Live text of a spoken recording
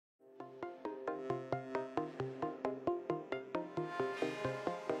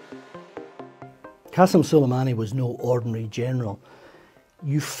Qasem Soleimani was no ordinary general.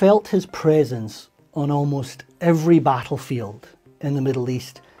 You felt his presence on almost every battlefield in the Middle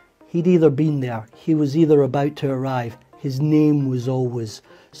East. He'd either been there, he was either about to arrive, his name was always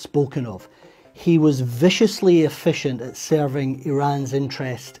spoken of. He was viciously efficient at serving Iran's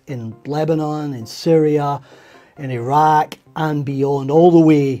interest in Lebanon, in Syria, in Iraq and beyond, all the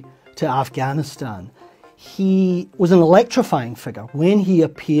way to Afghanistan. He was an electrifying figure. When he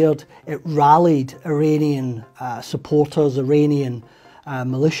appeared, it rallied Iranian supporters, Iranian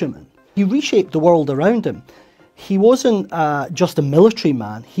militiamen. He reshaped the world around him. He wasn't just a military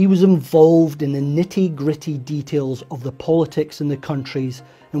man, he was involved in the nitty-gritty details of the politics in the countries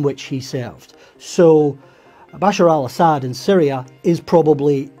in which he served. So Bashar al-Assad in Syria is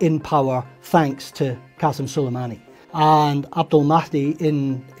probably in power thanks to Qasem Soleimani. And Abdul Mahdi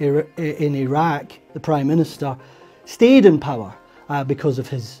in Iraq, the Prime Minister, stayed in power because of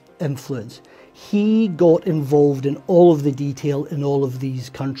his influence. He got involved in all of the detail in all of these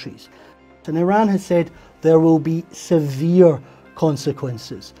countries. And Iran has said there will be severe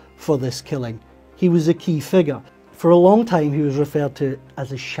consequences for this killing. He was a key figure. For a long time he was referred to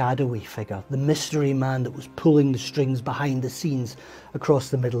as a shadowy figure, the mystery man that was pulling the strings behind the scenes across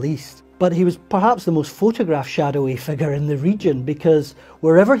the Middle East. But he was perhaps the most photographed shadowy figure in the region, because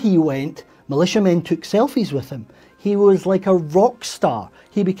wherever he went, militiamen took selfies with him. He was like a rock star.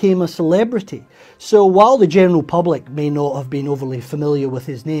 He became a celebrity. So while the general public may not have been overly familiar with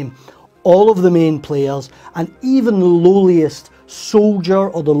his name, all of the main players and even the lowliest soldier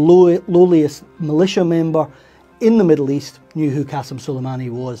or the lowliest militia member in the Middle East knew who Qasem Soleimani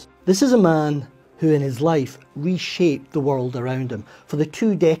was. This is a man who in his life reshaped the world around him. For the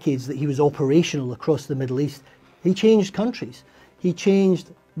 2 decades that he was operational across the Middle East, he changed countries. He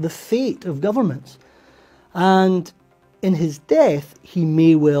changed the fate of governments. And in his death, he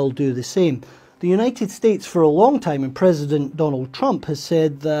may well do the same. The United States for a long time, and President Donald Trump has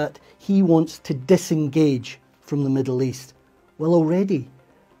said that he wants to disengage from the Middle East. Well, already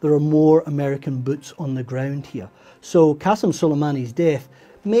there are more American boots on the ground here. So Qasem Soleimani's death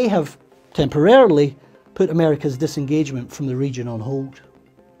may have temporarily put America's disengagement from the region on hold.